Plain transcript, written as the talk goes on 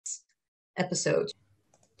episode.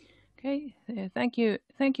 Okay, thank you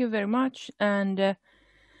very much, and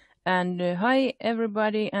hi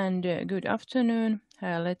everybody, and good afternoon.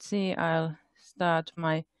 Let's see, I'll start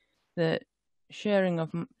the sharing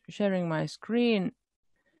my screen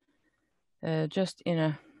just in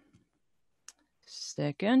a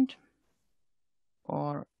second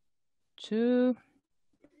or two.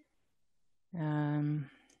 Um,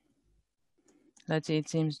 let's see, it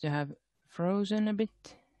seems to have frozen a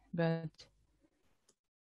bit, but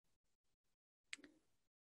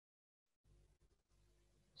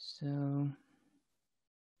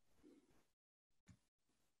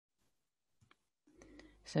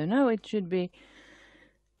so now it should be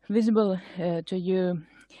visible to you.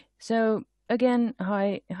 So again,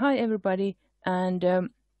 hi everybody, and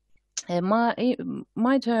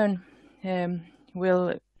my turn um,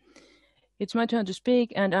 will it's my turn to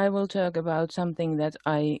speak, and I will talk about something that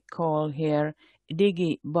I call here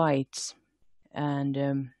Digi bites, and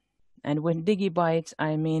with Digi bites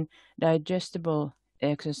I mean digestible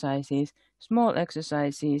exercises, small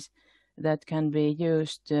exercises that can be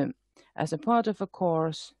used as a part of a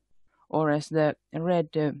course or as the red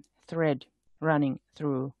thread running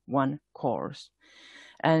through one course.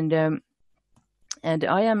 And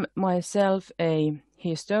I am myself a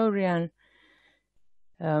historian.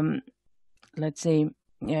 Um, let's see,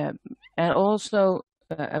 yeah, and also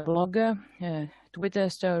a blogger, Twitter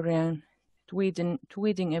historian,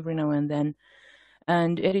 tweeting every now and then,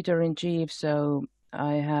 and editor in chief. So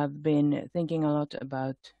I have been thinking a lot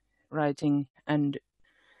about writing and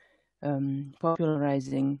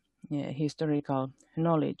popularizing historical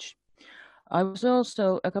knowledge. I was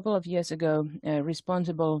also a couple of years ago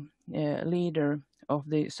responsible leader of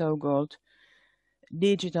the so-called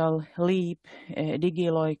digital leap,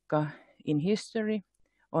 digiloikka in history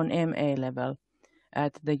on MA level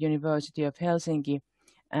at the University of Helsinki,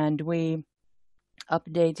 and we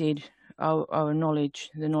updated our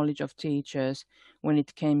knowledge, the knowledge of teachers, when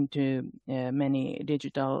it came to many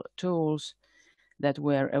digital tools that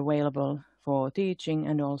were available for teaching,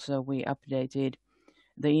 and also we updated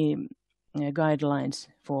the guidelines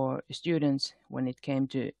for students when it came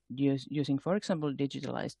to using, for example,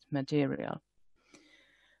 digitalized material.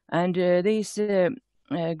 And these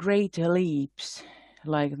great leaps,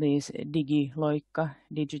 like these digiloikka,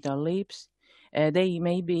 digital leaps, they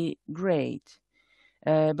may be great,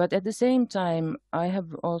 but at the same time, I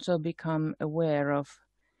have also become aware of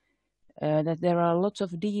that there are lots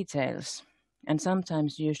of details, and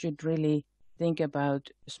sometimes you should really think about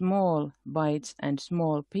small bites and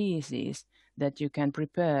small pieces that you can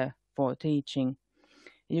prepare for teaching.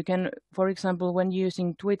 You can, for example, when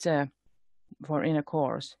using Twitter for in a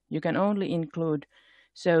course, you can only include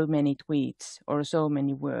so many tweets or so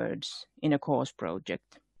many words in a course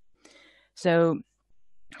project. So,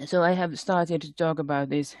 I have started to talk about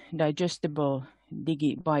these digestible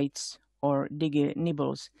digi bites or digi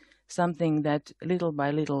nibbles, something that little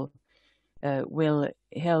by little will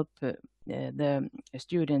help the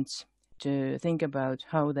students to think about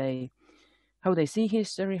how they see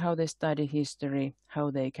history, how they study history,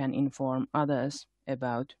 how they can inform others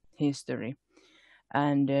about history,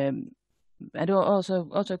 and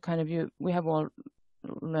also kind of we have all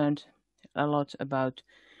learned a lot about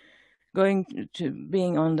going to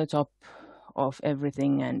being on the top of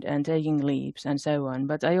everything and taking leaps and so on.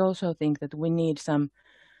 But I also think that we need some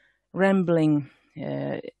rambling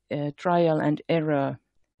trial and error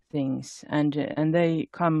things, and they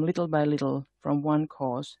come little by little from one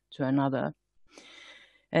course to another.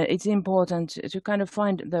 It's important to kind of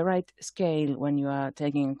find the right scale when you are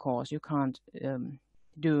taking a course. You can't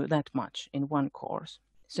do that much in one course.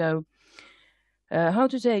 So, how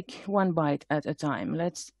to take one bite at a time?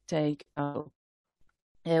 Let's take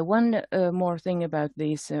one more thing about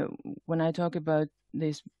these. When I talk about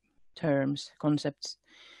these terms, concepts,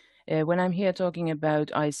 when I'm here talking about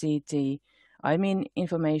ICT, I mean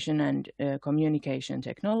information and communication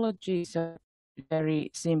technology. So,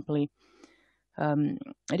 very simply, um,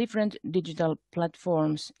 different digital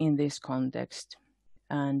platforms in this context.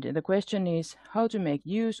 And the question is how to make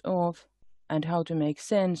use of and how to make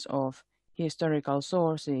sense of historical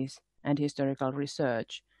sources and historical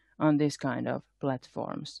research on this kind of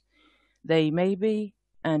platforms. They may be,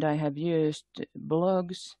 and I have used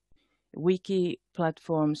blogs, wiki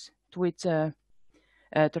platforms, Twitter,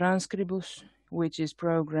 Transcribus, which is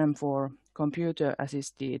program for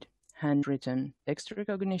computer-assisted handwritten text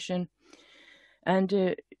recognition.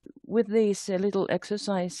 And with these little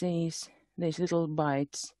exercises, these little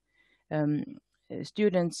bites, um,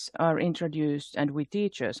 students are introduced, and we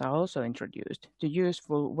teachers are also introduced to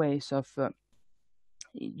useful ways of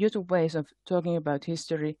talking about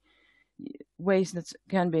history, ways that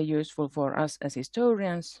can be useful for us as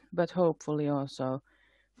historians, but hopefully also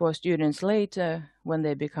for students later when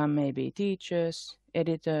they become maybe teachers,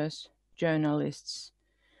 editors, journalists,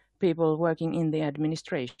 people working in the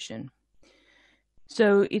administration.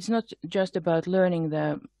 So it's not just about learning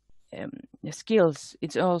um, the skills,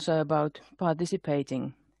 it's also about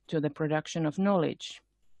participating to the production of knowledge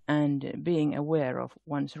and being aware of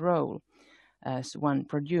one's role as one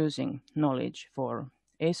producing knowledge for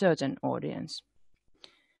a certain audience.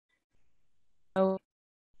 So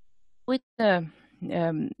with um,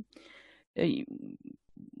 uh,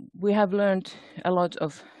 we have learned a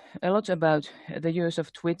lot about the use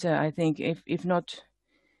of Twitter. I think if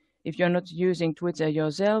you're not using Twitter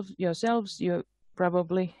yourselves, you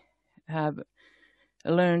probably have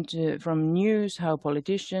learned from news how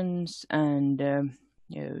politicians and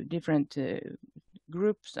different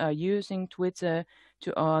groups are using Twitter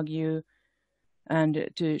to argue and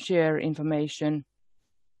to share information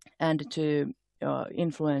and to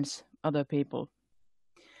influence other people.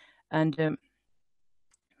 And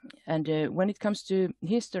when it comes to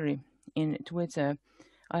history in Twitter,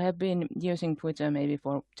 I have been using Twitter maybe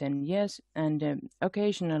for 10 years, and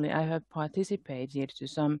occasionally I have participated to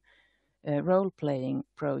some role-playing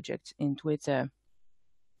projects in Twitter.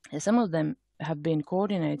 Some of them have been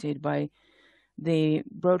coordinated by the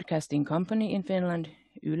broadcasting company in Finland,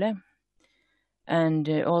 Yle, and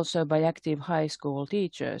also by active high school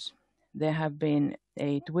teachers. There have been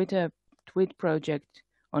a tweet project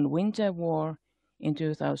on winter war in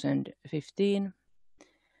 2015.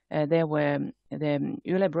 There were the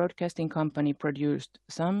Yle Broadcasting Company produced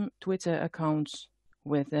some Twitter accounts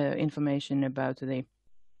with information about the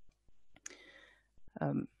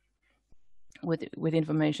um, with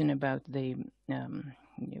information about the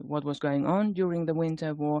what was going on during the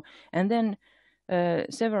winter war, and then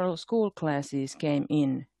several school classes came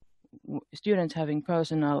in, students having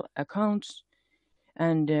personal accounts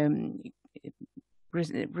and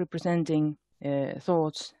representing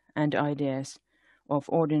thoughts and ideas of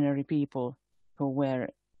ordinary people who were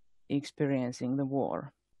experiencing the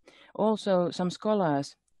war. Also, some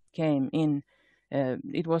scholars came in.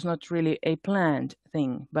 It was not really a planned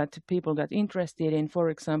thing, but people got interested in, for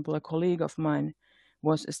example, a colleague of mine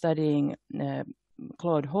was studying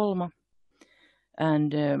Claude Holma,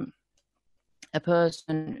 and a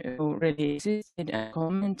person who really existed and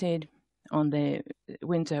commented on the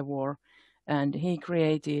winter war, and they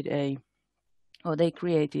created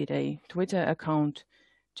a Twitter account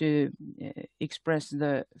to express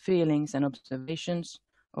the feelings and observations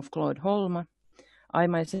of Claude Holma. I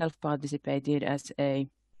myself participated as a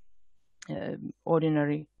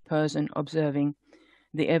ordinary person observing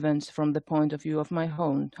the events from the point of view of my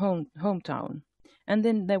hometown. And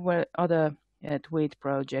then there were other tweet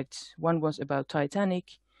projects. One was about Titanic,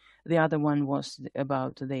 the other one was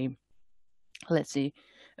about the, let's see,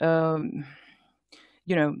 the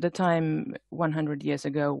time 100 years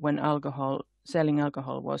ago when selling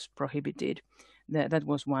alcohol was prohibited. That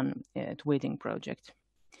was one tweeting project.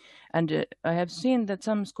 And I have seen that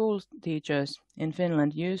some school teachers in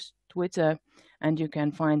Finland use Twitter, and you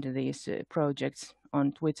can find these projects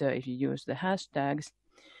on Twitter if you use the hashtags.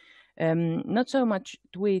 Not so much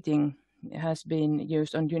tweeting has been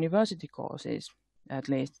used on university courses, at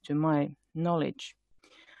least to my knowledge.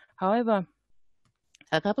 However,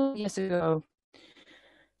 a couple of years ago,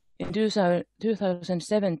 in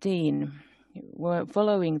 2017,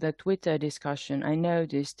 following the Twitter discussion, I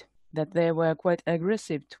noticed that there were quite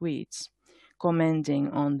aggressive tweets commenting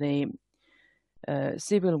on the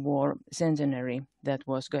Civil War centenary that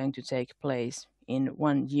was going to take place in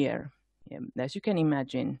 1 year. As you can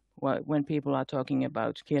imagine, when people are talking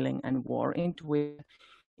about killing and war in Twitter,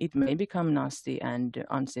 it may become nasty and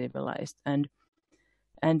uncivilized. And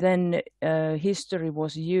then history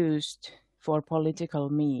was used for political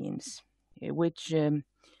means, which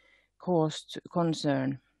caused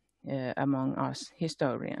concern among us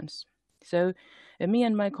historians. So me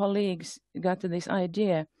and my colleagues got this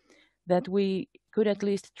idea that we could at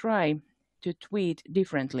least try to tweet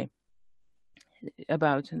differently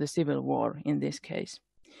about the Civil War in this case.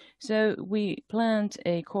 So we planned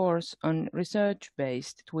a course on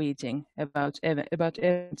research-based tweeting about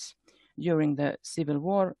events during the Civil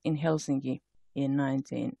War in Helsinki in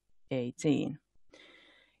 1918.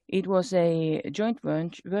 It was a joint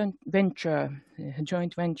venture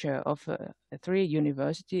of 3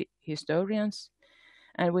 university historians,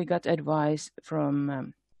 and we got advice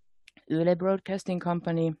from Yle Broadcasting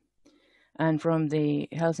Company and from the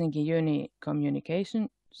Helsinki Uni Communication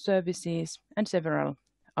Services and several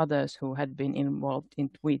others who had been involved in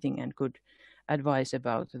tweeting and could advise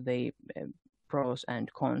about the pros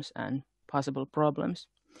and cons and possible problems.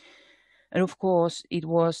 And of course, it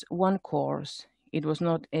was one course. It was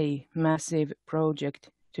not a massive project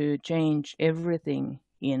to change everything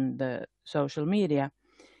in the social media,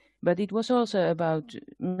 but it was also about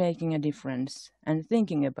making a difference and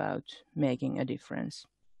thinking about making a difference.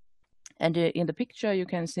 And in the picture, you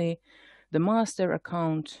can see the master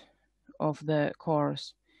account of the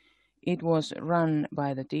course. It was run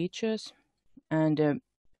by the teachers, and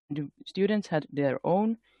the students had their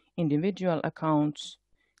own individual accounts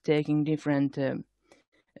taking different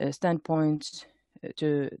standpoints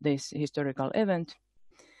to this historical event.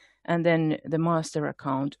 And then the master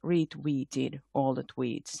account retweeted all the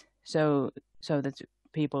tweets so that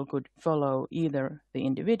people could follow either the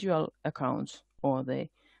individual accounts or the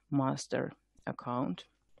master account.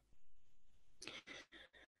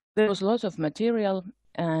 There was lots of material,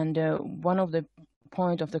 and one of the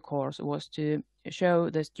point of the course was to show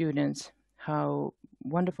the students how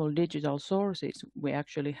wonderful digital sources we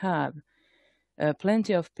actually have.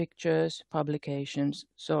 Plenty of pictures, publications,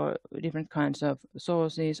 so different kinds of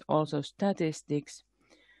sources, also statistics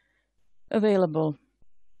available,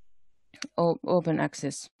 open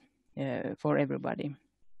access for everybody.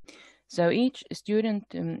 So each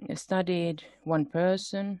student studied one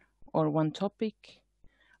person or one topic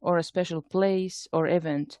or a special place or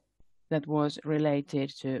event that was related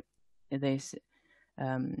to this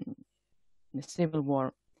civil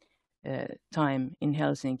war time in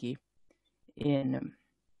Helsinki in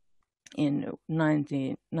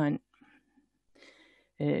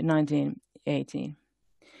 1918.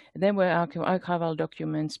 There were archival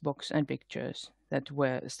documents, books, and pictures that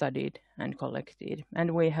were studied and collected.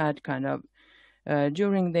 And we had kind of,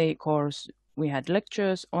 during the course, we had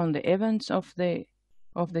lectures on the events of the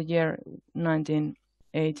year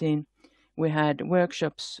 1918. We had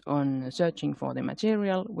workshops on searching for the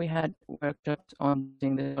material. We had workshops on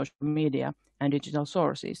using the social media and digital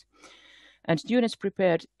sources. And students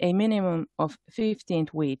prepared a minimum of 15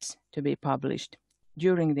 tweets to be published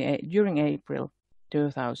during April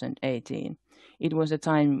 2018. It was a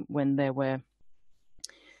time when there was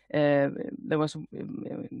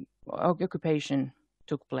occupation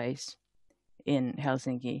took place in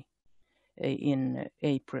Helsinki in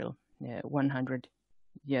April, 100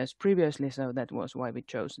 years previously. So that was why we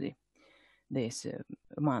chose this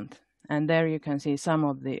month. And there you can see some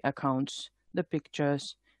of the accounts, the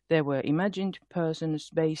pictures. There were imagined persons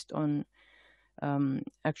based on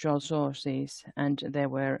actual sources, and there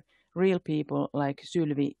were real people like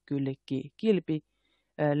Sylvi Kyllikki Kilpi,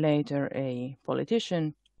 later a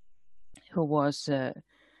politician who was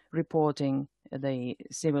reporting the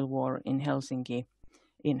civil war in Helsinki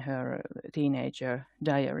in her teenager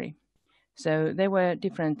diary. So there were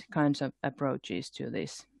different kinds of approaches to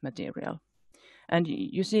this material. And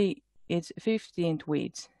you see, it's 15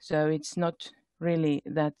 tweets, so it's not really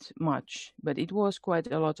that much, but it was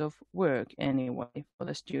quite a lot of work anyway for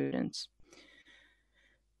the students.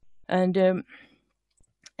 And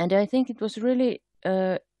I think it was really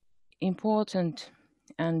important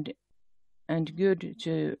and good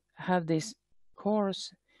to have this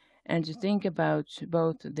course and to think about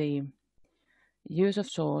both the use of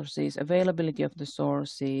sources, availability of the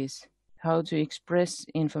sources, how to express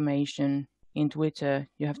information in Twitter.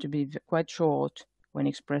 You have to be quite short when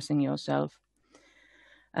expressing yourself.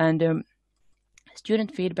 And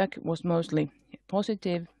student feedback was mostly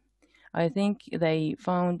positive. I think they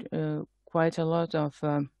found quite a lot of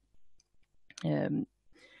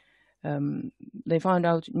they found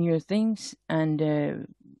out new things, and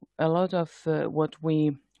a lot of what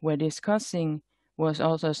we were discussing was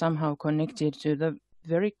also somehow connected to the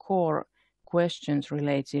very core questions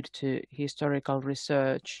related to historical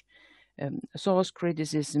research, source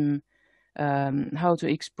criticism, how to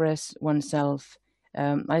express oneself.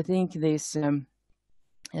 I think this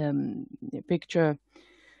picture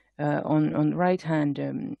on the right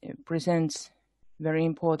hand presents very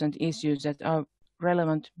important issues that are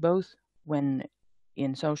relevant both when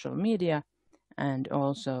in social media and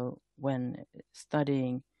also when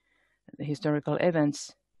studying the historical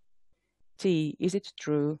events. T, is it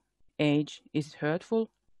true? H, is it hurtful?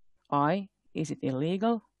 I, is it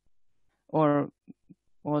illegal? Or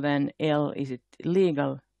then L, is it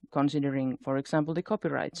legal, considering, for example, the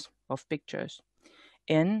copyrights of pictures?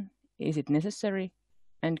 N, is it necessary?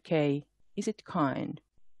 And K, is it kind?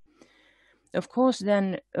 Of course,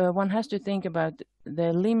 then one has to think about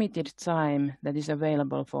the limited time that is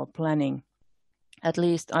available for planning. At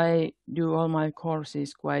least I do all my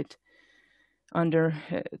courses quite under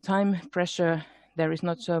time pressure. There is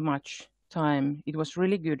not so much time. It was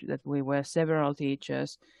really good that we were several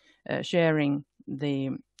teachers sharing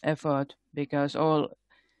the effort, because all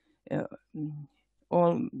uh,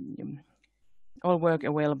 all all work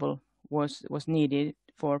available was needed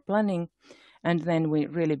for planning, and then we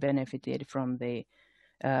really benefited from the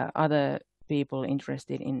other people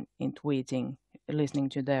interested in tweeting, listening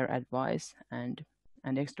to their advice and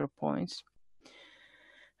extra points.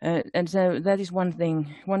 And so that is one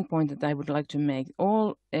point that I would like to make.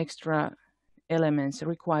 All extra elements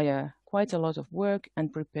require quite a lot of work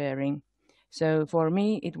and preparing. So for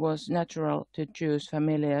me, it was natural to choose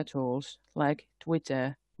familiar tools like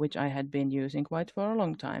Twitter, which I had been using quite for a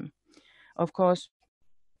long time. Of course,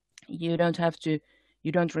 you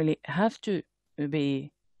don't really have to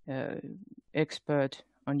be uh, expert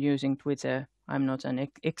on using Twitter. I'm not an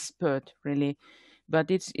expert really,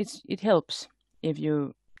 but it helps if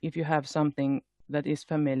you have something that is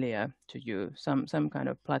familiar to you, some kind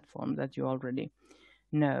of platform that you already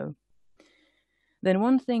know. Then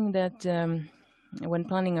one thing that when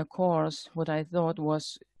planning a course, what I thought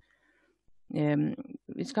was um,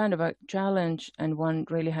 it's kind of a challenge, and one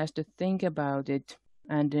really has to think about it.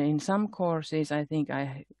 And in some courses, I think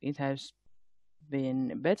it has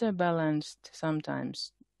been better balanced.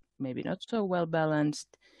 Sometimes, maybe not so well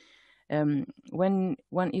balanced. When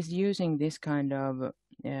one is using this kind of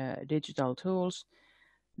digital tools,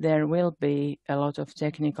 there will be a lot of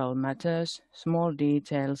technical matters, small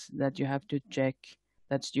details that you have to check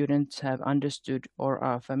that students have understood or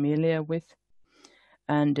are familiar with,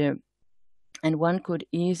 and one could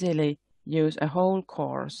easily use a whole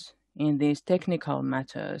course in these technical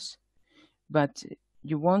matters, but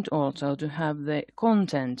you want also to have the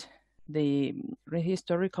content, the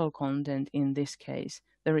historical content in this case,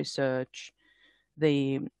 the research,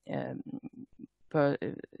 the um,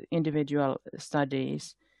 individual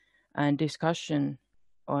studies, and discussion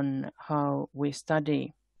on how we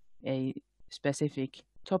study a specific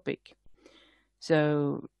topic.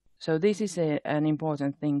 So, this is an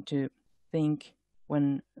important thing to think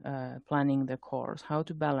when planning the course, how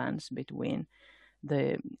to balance between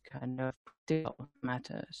the kind of practical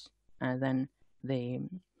matters and then the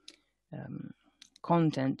um,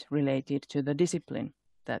 content related to the discipline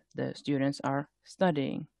that the students are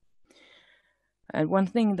studying. And one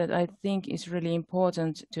thing that I think is really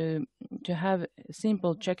important to have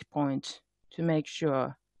simple checkpoints to make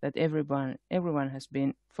sure that everyone has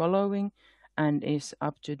been following and is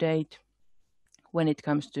up to date when it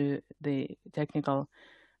comes to the technical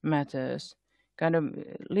matters. Kind of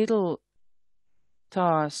little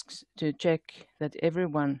tasks to check that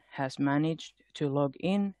everyone has managed to log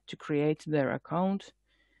in to create their account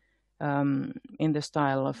in the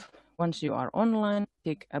style of, once you are online,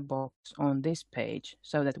 tick a box on this page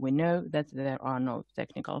so that we know that there are no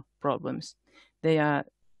technical problems.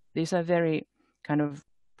 These are very kind of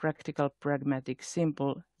practical, pragmatic,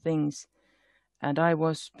 simple things. And I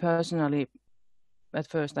was personally, at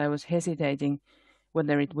first, I was hesitating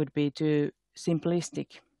whether it would be too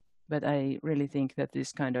simplistic, but I really think that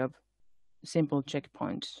this kind of simple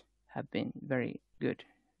checkpoints have been very good.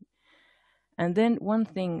 And then one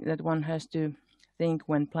thing that one has to think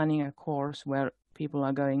when planning a course where people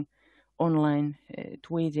are going online,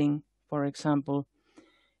 tweeting, for example,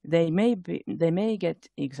 they may get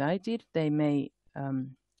excited, they may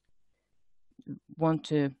want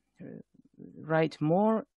to write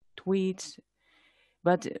more tweets,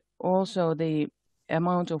 but also the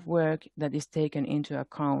amount of work that is taken into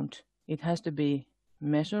account, it has to be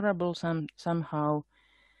measurable somehow,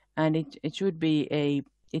 and it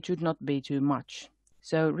should not be too much.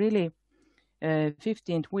 So really,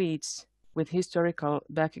 15 tweets with historical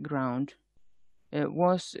background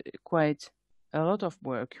was quite a lot of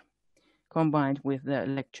work combined with the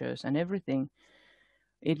lectures and everything.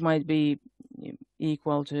 It might be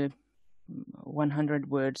equal to 100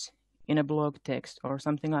 words in a blog text or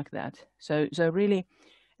something like that. So really,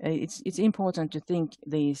 it's important to think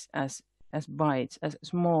these as bites, as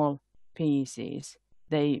small pieces.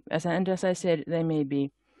 As I said, they may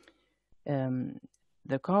be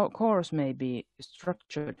the course may be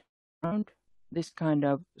structured around this kind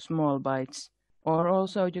of small bites, or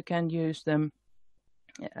also you can use them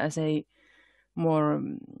as a more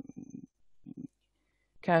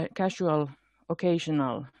casual,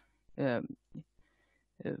 occasional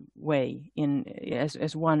way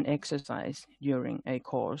as one exercise during a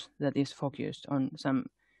course that is focused on some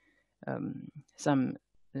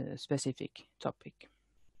specific topic.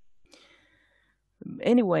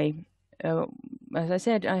 Anyway, as I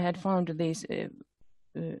said, I had found these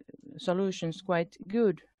solutions quite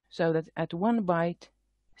good, so that at one bite,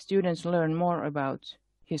 students learn more about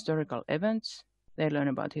historical events, they learn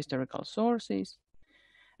about historical sources,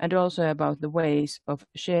 and also about the ways of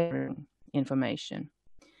sharing information.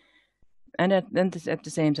 And at the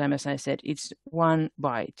same time, as I said, it's one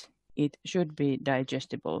bite. It should be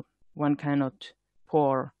digestible. One cannot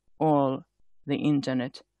pour all the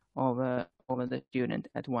internet over the student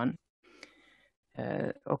at one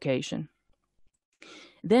occasion.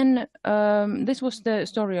 Then this was the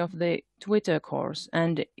story of the Twitter course,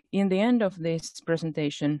 and in the end of this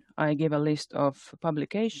presentation, I give a list of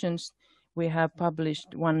publications. We have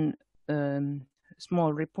published one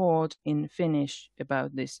small report in Finnish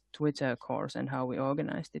about this Twitter course and how we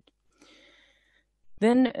organized it.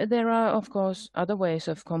 Then there are, of course, other ways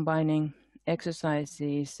of combining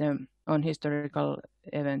exercises on historical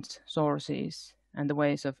events, sources, and the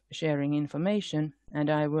ways of sharing information,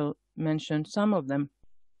 and I will mention some of them.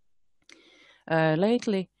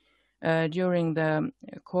 Lately, during the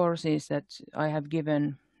courses that I have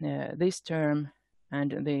given this term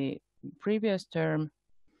and the previous term,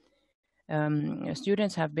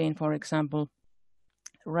 students have been, for example,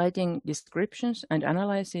 writing descriptions and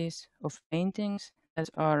analyses of paintings that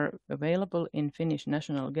are available in Finnish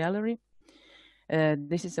National Gallery.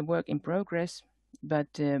 This is a work in progress, but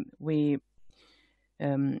the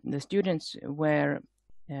students were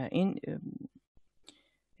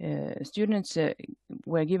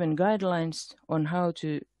given guidelines on how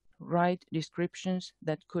to write descriptions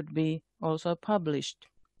that could be also published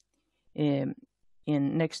in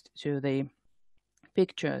next to the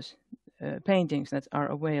pictures, paintings that are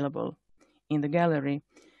available in the gallery,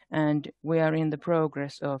 and we are in the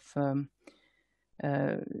progress of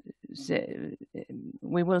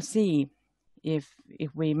we will see if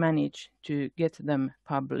we manage to get them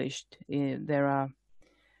published. There are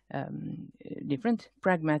different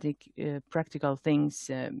practical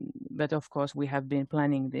things, but of course we have been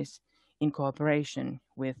planning this in cooperation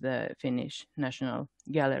with the Finnish National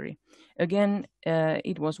Gallery. Again,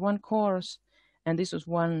 it was one course, and this was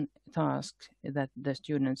one task that the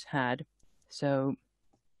students had. So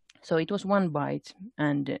it was one bite,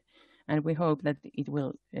 and we hope that it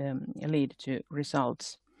will lead to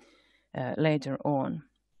results later on.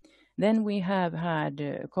 Then we have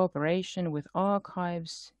had cooperation with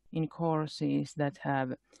archives in courses that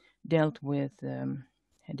have dealt with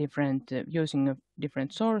different using of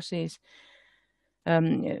different sources.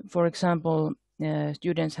 For example,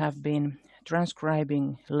 students have been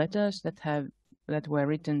transcribing letters that were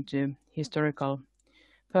written to historical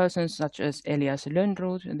persons such as Elias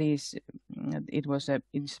Lönnrot.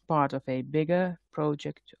 It's part of a bigger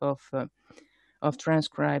project of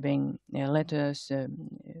transcribing letters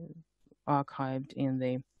archived in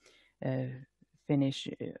the Finnish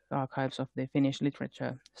archives of the Finnish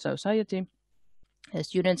Literature Society.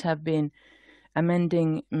 Students have been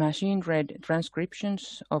amending machine-read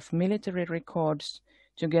transcriptions of military records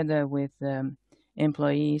together with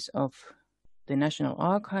employees of the National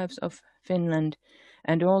Archives of Finland,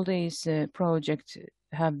 and all these projects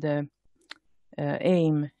have the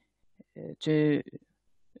aim to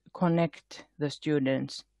connect the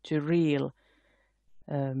students to real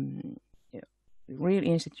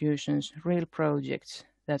institutions, real projects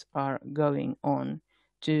that are going on,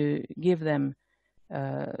 to give them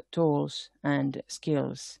tools and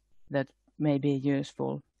skills that may be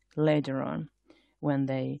useful later on when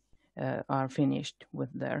they are finished with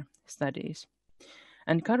their studies.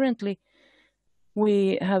 And currently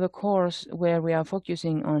we have a course where we are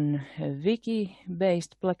focusing on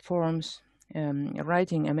wiki-based platforms,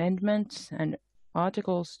 writing amendments and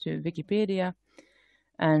articles to Wikipedia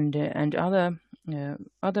and other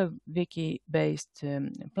wiki-based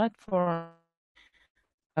platforms.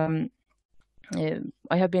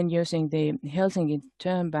 I have been using the Helsinki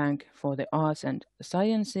Term Bank for the Arts and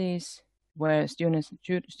Sciences, where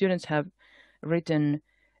students have written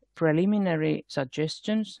preliminary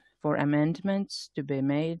suggestions for amendments to be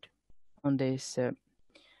made on this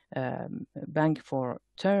bank for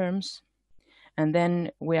terms. And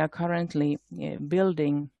then we are currently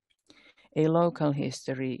building a local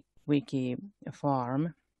history wiki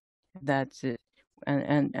farm that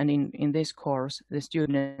and in this course the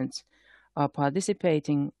students are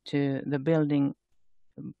participating to the building,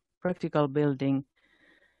 practical building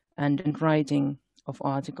and writing of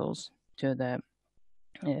articles to the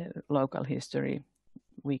local history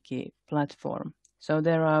wiki platform. So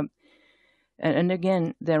there are, and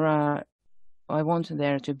again, I want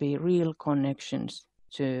there to be real connections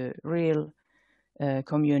to real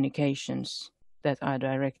communications that are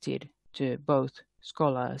directed to both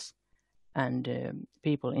scholars and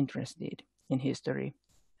people interested in history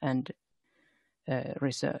and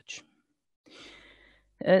research.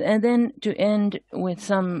 And then to end with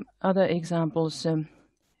some other examples,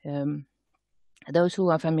 those who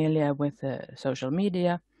are familiar with social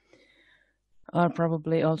media, are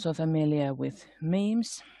probably also familiar with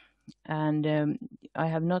memes, and I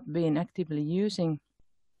have not been actively using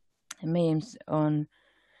memes on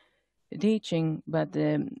teaching, but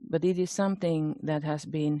it is something that has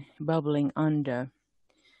been bubbling under.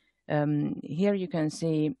 Here you can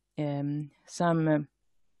see some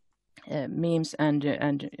memes, and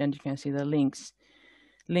you can see the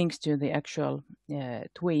links to the actual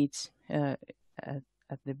tweets at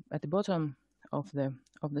the bottom of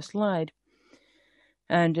the slide.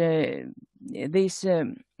 And these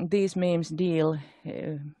memes deal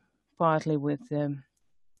partly with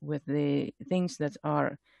the things that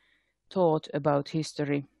are taught about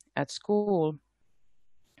history at school.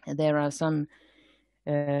 There are some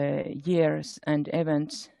years and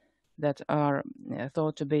events that are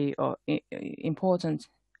thought to be important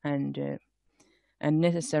and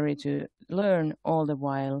necessary to learn, all the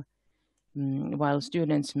while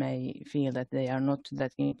students may feel that they are not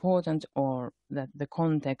that important, or that the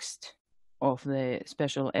context of the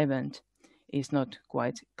special event is not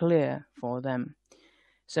quite clear for them.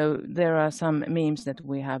 So there are some memes that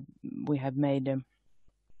we have made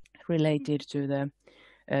related to the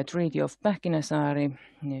Treaty of Pähkinäsaari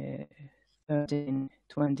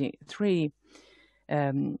 1323,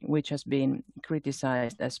 which has been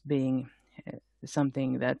criticized as being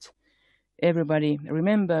something that everybody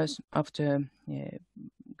remembers after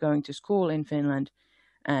going to school in Finland,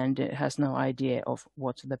 and has no idea of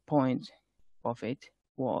what the point of it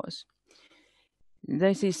was.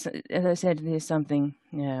 This is, as I said, this is something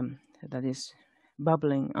that is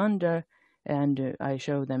bubbling under, and I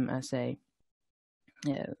show them as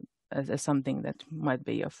something that might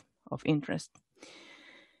be of interest.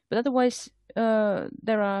 But otherwise,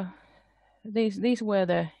 there are these were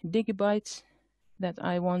the digibytes that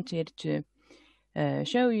I wanted to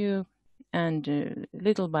show you, and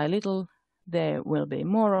little by little there will be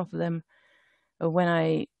more of them. When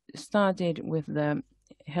I started with the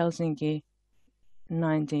Helsinki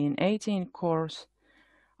 1918 course,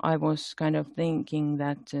 I was kind of thinking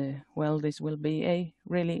that well, this will be a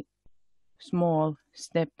really small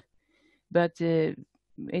step, but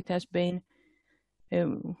it has been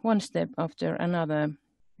one step after another.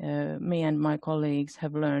 Me and my colleagues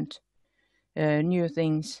have learned new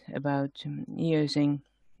things about using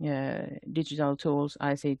digital tools,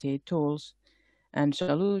 ICT tools, and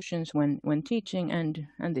solutions when teaching, and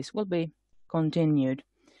this will be continued.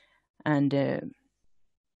 And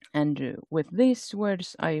with these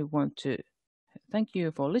words, I want to thank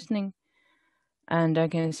you for listening. And I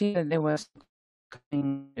can see that there was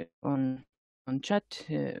coming on chat,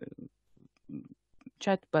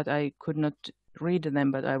 but I could not read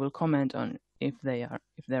them. But I will comment on if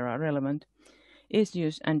there are relevant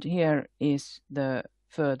issues. And here is the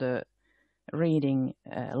further reading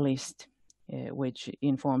list, which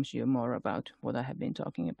informs you more about what I have been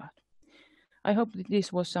talking about. I hope that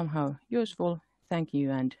this was somehow useful. Thank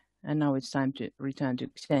you, and now it's time to return to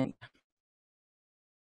Xenia.